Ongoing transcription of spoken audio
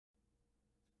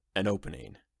An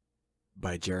Opening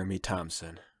by Jeremy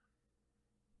Thompson.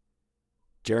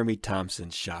 Jeremy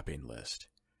Thompson's shopping list.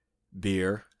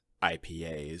 Beer,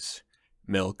 IPAs,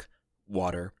 milk,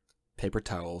 water, paper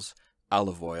towels,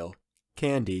 olive oil,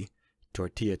 candy,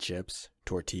 tortilla chips,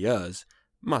 tortillas,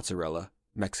 mozzarella,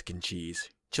 Mexican cheese,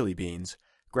 chili beans,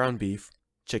 ground beef,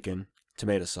 chicken,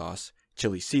 tomato sauce,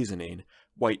 chili seasoning,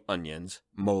 white onions,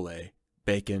 mole,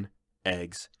 bacon,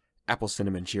 eggs, apple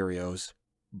cinnamon Cheerios,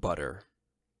 butter.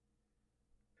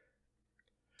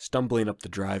 Stumbling up the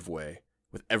driveway,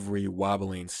 with every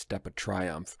wobbling step a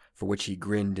triumph for which he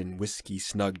grinned in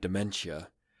whiskey-snug dementia,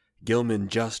 Gilman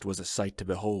just was a sight to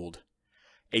behold.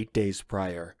 8 days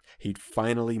prior, he'd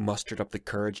finally mustered up the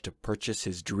courage to purchase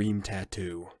his dream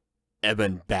tattoo.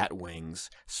 Ebon bat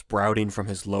wings sprouting from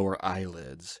his lower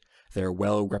eyelids, their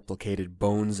well-replicated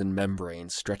bones and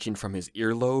membranes stretching from his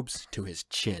earlobes to his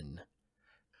chin.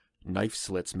 Knife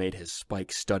slits made his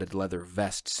spike-studded leather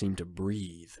vest seem to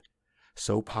breathe.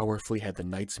 So powerfully had the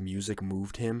night's music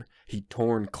moved him, he'd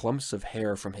torn clumps of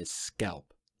hair from his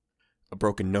scalp. A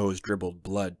broken nose dribbled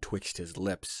blood twixt his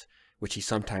lips, which he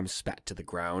sometimes spat to the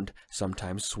ground,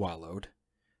 sometimes swallowed.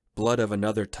 Blood of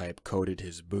another type coated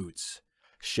his boots,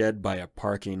 shed by a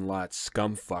parking lot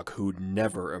scumfuck who'd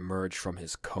never emerge from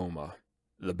his coma.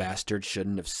 The bastard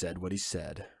shouldn't have said what he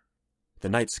said. The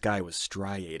night sky was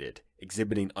striated,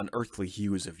 exhibiting unearthly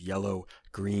hues of yellow,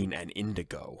 green, and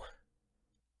indigo.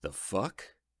 The fuck?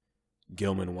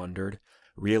 Gilman wondered,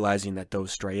 realizing that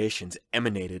those striations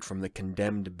emanated from the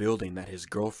condemned building that his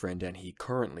girlfriend and he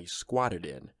currently squatted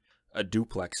in, a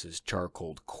duplex's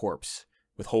charcoaled corpse,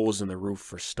 with holes in the roof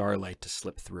for starlight to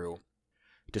slip through.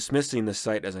 Dismissing the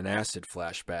sight as an acid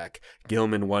flashback,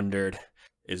 Gilman wondered,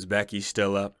 is Becky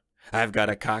still up? I've got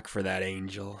a cock for that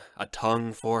angel, a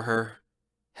tongue for her.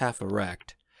 Half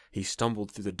erect, he stumbled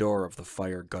through the door of the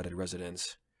fire-gutted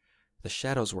residence. The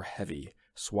shadows were heavy,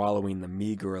 swallowing the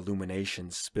meager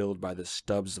illumination spilled by the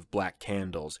stubs of black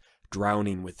candles,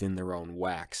 drowning within their own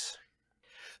wax.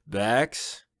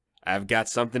 "Bex, I've got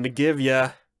something to give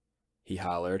ya," he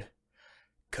hollered.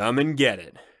 "Come and get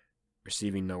it."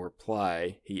 Receiving no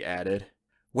reply, he added,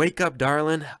 "Wake up,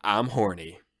 darlin', I'm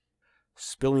horny."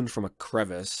 Spilling from a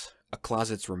crevice, a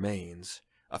closet's remains,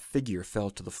 a figure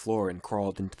fell to the floor and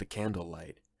crawled into the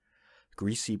candlelight.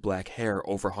 Greasy black hair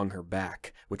overhung her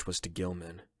back, which was to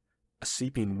Gilman. A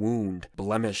seeping wound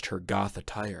blemished her goth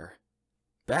attire.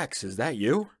 "Bex, is that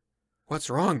you? What's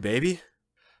wrong, baby?"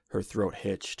 Her throat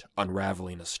hitched,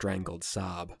 unraveling a strangled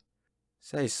sob.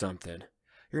 "Say something.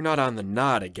 You're not on the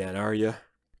nod again, are you?"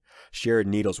 Shared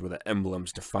needles were the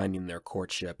emblems defining their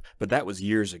courtship, but that was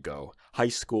years ago, high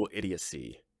school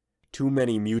idiocy. Too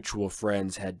many mutual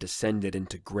friends had descended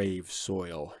into grave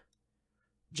soil.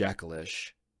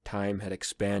 Jackalish, time had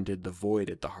expanded the void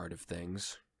at the heart of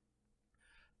things.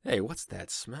 "Hey, what's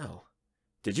that smell?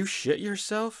 Did you shit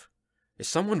yourself? Is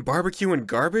someone barbecuing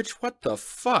garbage? What the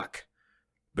fuck?"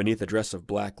 Beneath a dress of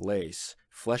black lace,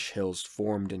 flesh hills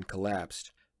formed and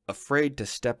collapsed. Afraid to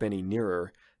step any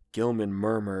nearer, Gilman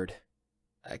murmured,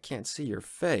 "I can't see your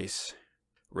face."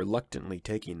 Reluctantly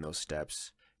taking those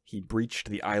steps, he breached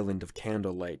the island of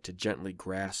candlelight to gently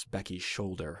grasp Becky's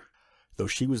shoulder. Though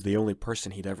she was the only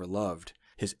person he'd ever loved,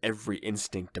 his every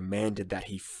instinct demanded that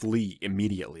he flee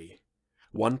immediately.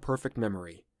 One perfect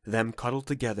memory, them cuddled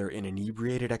together in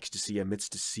inebriated ecstasy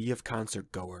amidst a sea of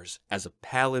concert-goers, as a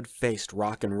pallid-faced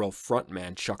rock-and-roll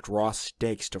frontman chucked raw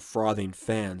steaks to frothing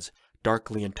fans,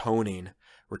 darkly intoning,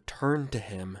 returned to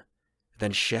him,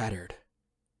 then shattered.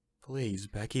 "Please,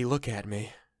 Becky, look at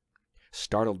me."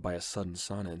 Startled by a sudden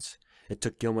silence, it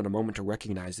took Gilman a moment to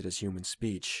recognize it as human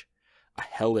speech, a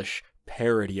hellish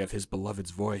parody of his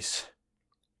beloved's voice.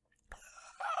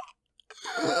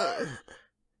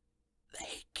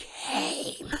 "They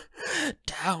came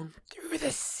down through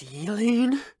the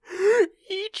ceiling.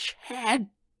 Each had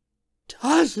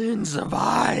dozens of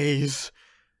eyes,"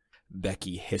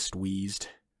 Becky hissed-wheezed.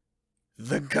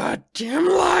 "The goddamn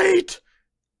light!"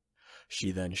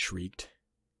 she then shrieked.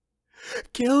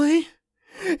 "Gilly,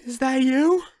 is that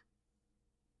you?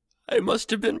 I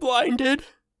must have been blinded."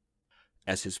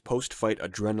 As his post-fight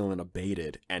adrenaline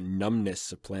abated and numbness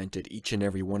supplanted each and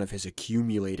every one of his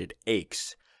accumulated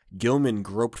aches, Gilman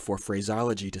groped for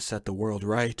phraseology to set the world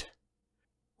right.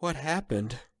 "What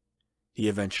happened?" he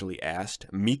eventually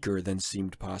asked, meeker than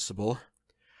seemed possible.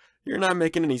 "You're not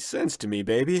making any sense to me,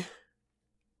 baby."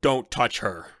 "Don't touch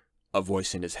her," a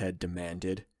voice in his head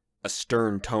demanded, a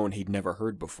stern tone he'd never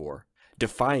heard before.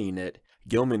 Defying it,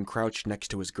 Gilman crouched next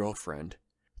to his girlfriend.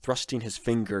 Thrusting his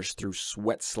fingers through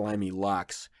sweat-slimy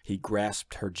locks, he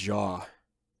grasped her jaw.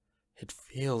 "It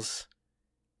feels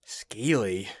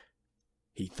scaly."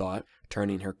 he thought,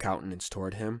 turning her countenance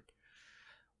toward him.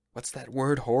 What's that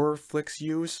word horror flicks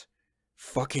use?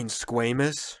 Fucking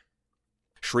squamous?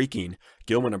 Shrieking,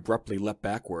 Gilman abruptly leapt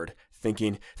backward,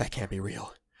 thinking, that can't be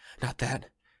real. Not that,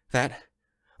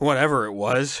 whatever it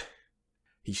was.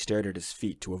 He stared at his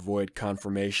feet to avoid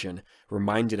confirmation,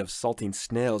 reminded of salting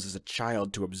snails as a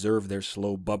child to observe their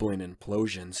slow bubbling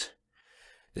implosions.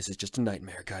 This is just a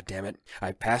nightmare, goddammit.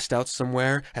 I passed out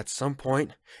somewhere, at some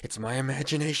point. It's my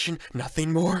imagination,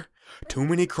 nothing more. Too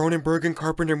many Cronenberg and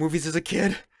Carpenter movies as a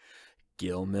kid.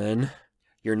 Gilman,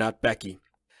 you're not Becky.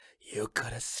 You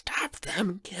could have stopped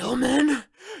them, Gilman.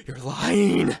 You're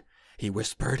lying, he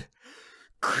whispered.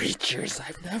 Creatures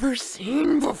I've never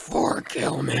seen before,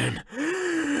 Gilman.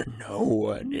 No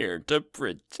one here to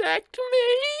protect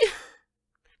me.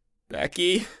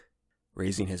 Becky?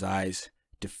 Raising his eyes,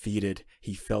 defeated,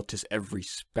 he felt his every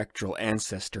spectral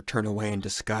ancestor turn away in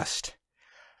disgust.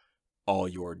 All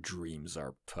your dreams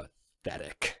are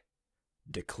pathetic,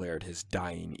 declared his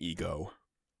dying ego.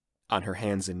 On her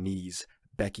hands and knees,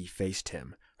 Becky faced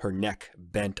him, her neck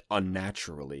bent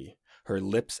unnaturally, her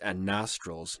lips and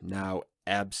nostrils now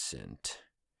absent.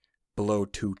 Below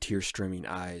 2 tear-streaming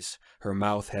eyes, her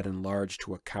mouth had enlarged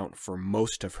to account for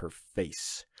most of her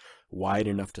face, wide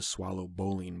enough to swallow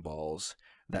bowling balls.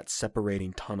 That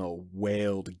separating tunnel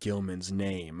wailed Gilman's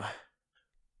name.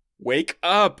 Wake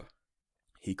up!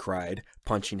 He cried,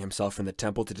 punching himself in the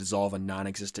temple to dissolve a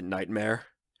non-existent nightmare.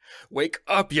 Wake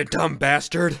up, you dumb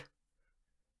bastard!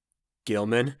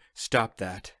 Gilman, stop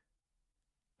that.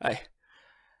 I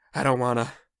don't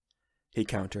wanna, he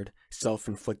countered,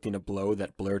 self-inflicting a blow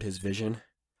that blurred his vision.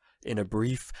 In a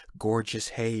brief, gorgeous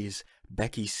haze,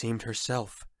 Becky seemed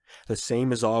herself, the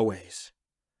same as always.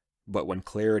 But when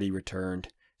clarity returned,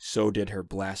 so did her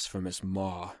blasphemous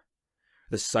maw.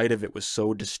 The sight of it was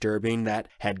so disturbing that,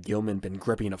 had Gilman been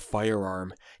gripping a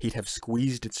firearm, he'd have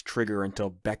squeezed its trigger until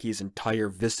Becky's entire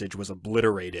visage was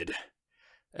obliterated.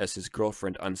 As his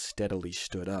girlfriend unsteadily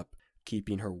stood up,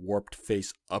 keeping her warped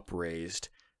face upraised,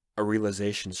 a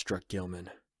realization struck Gilman.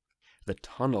 The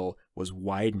tunnel was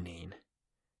widening.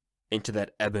 Into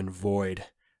that ebon void,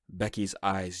 Becky's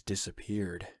eyes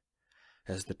disappeared.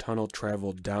 As the tunnel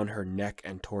traveled down her neck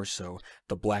and torso,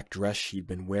 the black dress she'd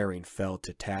been wearing fell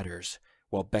to tatters,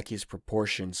 while Becky's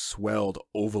proportions swelled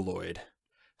ovaloid.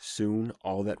 Soon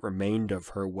all that remained of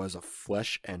her was a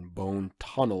flesh-and-bone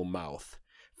tunnel mouth,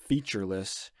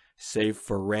 featureless save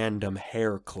for random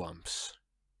hair clumps.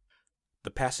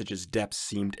 The passage's depths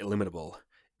seemed illimitable,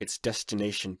 its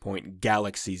destination point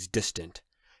galaxies distant.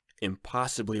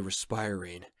 Impossibly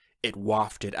respiring, it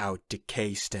wafted out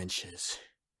decay stenches.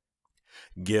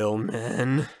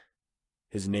 Gilman.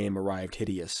 His name arrived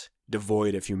hideous,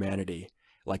 devoid of humanity,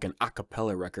 like an a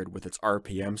cappella record with its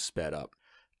RPM sped up.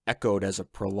 Echoed as a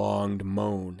prolonged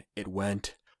moan, it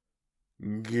went,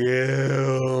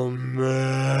 Gilman.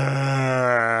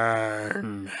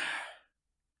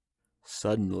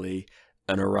 Suddenly,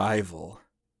 an arrival.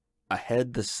 A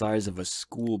head the size of a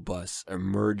school bus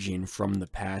emerging from the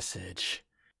passage.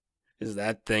 Is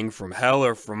that thing from hell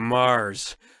or from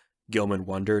Mars? Gilman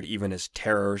wondered, even as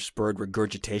terror-spurred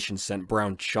regurgitation sent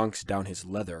brown chunks down his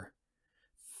leather.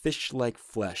 Fish-like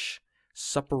flesh,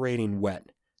 suppurating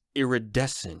wet,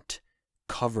 iridescent,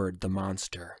 covered the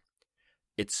monster.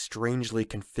 Its strangely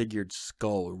configured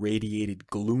skull radiated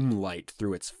gloom light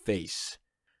through its face.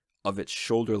 Of its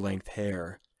shoulder-length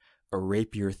hair, a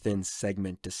rapier-thin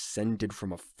segment descended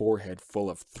from a forehead full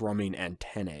of thrumming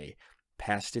antennae,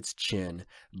 past its chin,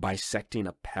 bisecting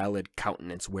a pallid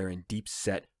countenance wherein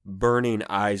deep-set, burning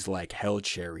eyes like hell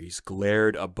cherries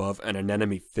glared above an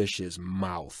anemone fish's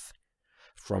mouth.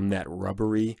 From that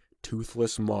rubbery,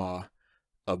 toothless maw,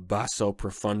 a basso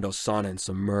profundo sonance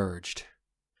emerged.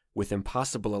 With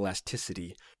impossible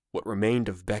elasticity, what remained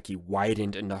of Becky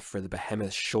widened enough for the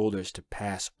behemoth's shoulders to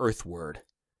pass earthward.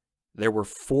 There were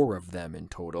 4 of them in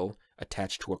total,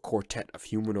 attached to a quartet of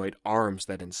humanoid arms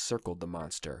that encircled the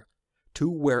monster. 2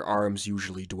 where arms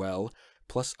usually dwell,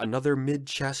 plus another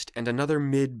mid-chest and another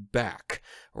mid-back,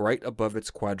 right above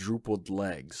its quadrupled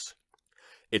legs.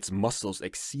 Its muscles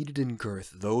exceeded in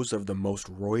girth those of the most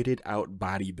roided-out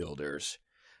bodybuilders.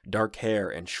 Dark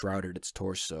hair enshrouded its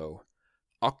torso.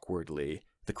 Awkwardly,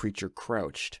 the creature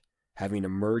crouched, having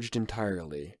emerged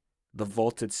entirely, the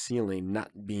vaulted ceiling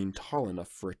not being tall enough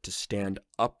for it to stand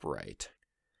upright.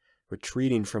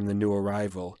 Retreating from the new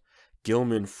arrival,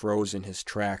 Gilman froze in his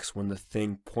tracks when the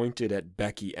thing pointed at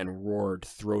Becky and roared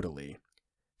throatily.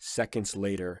 Seconds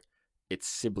later, its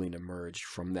sibling emerged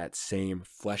from that same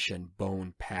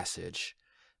flesh-and-bone passage,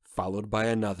 followed by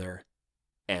another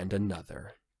and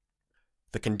another.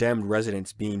 The condemned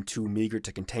residents being too meager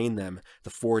to contain them, the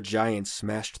four giants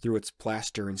smashed through its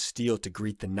plaster and steel to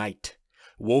greet the night.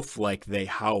 Wolf-like they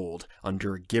howled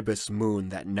under a gibbous moon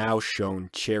that now shone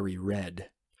cherry red.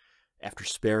 After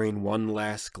sparing one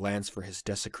last glance for his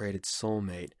desecrated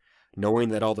soulmate, knowing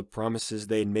that all the promises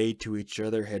they'd made to each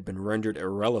other had been rendered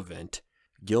irrelevant,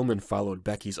 Gilman followed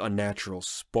Becky's unnatural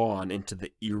spawn into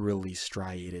the eerily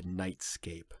striated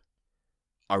nightscape.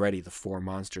 Already the four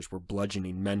monsters were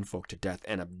bludgeoning menfolk to death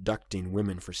and abducting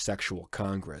women for sexual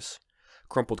congress.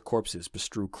 Crumpled corpses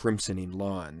bestrew crimsoning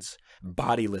lawns.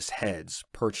 Bodiless heads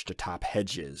perched atop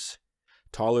hedges.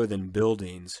 Taller than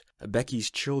buildings,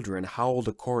 Becky's children howled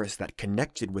a chorus that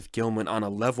connected with Gilman on a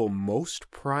level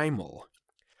most primal.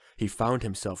 He found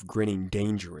himself grinning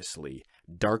dangerously,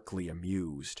 darkly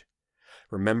amused.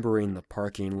 Remembering the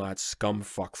parking lot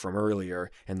scumfuck from earlier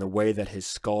and the way that his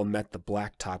skull met the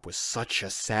blacktop with such a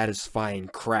satisfying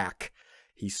crack,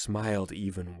 he smiled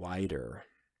even wider.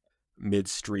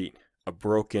 Mid-street, a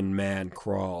broken man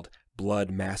crawled,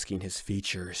 blood masking his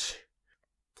features.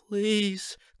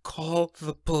 "Please call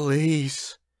the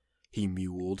police," he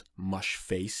mewled,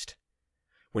 mush-faced.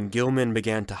 When Gilman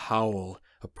began to howl,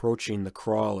 approaching the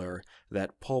crawler,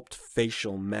 that pulped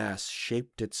facial mass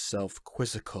shaped itself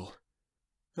quizzical.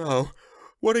 "Oh,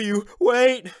 what are you—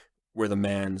 wait!" were the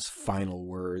man's final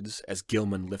words as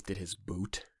Gilman lifted his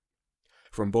boot.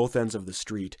 From both ends of the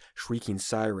street, shrieking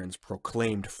sirens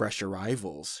proclaimed fresh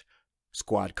arrivals.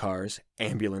 Squad cars,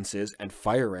 ambulances, and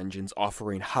fire engines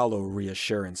offering hollow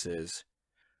reassurances.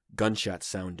 Gunshots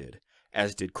sounded,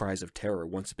 as did cries of terror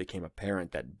once it became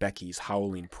apparent that Becky's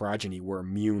howling progeny were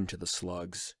immune to the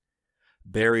slugs.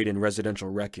 Buried in residential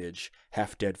wreckage,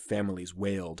 half-dead families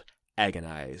wailed,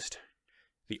 agonized.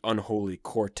 The unholy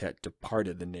quartet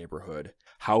departed the neighborhood,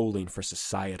 howling for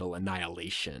societal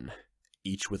annihilation,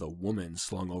 each with a woman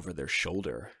slung over their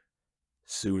shoulder.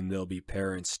 Soon they'll be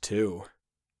parents too,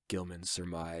 Gilman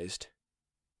surmised.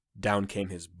 Down came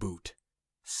his boot,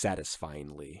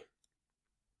 satisfyingly.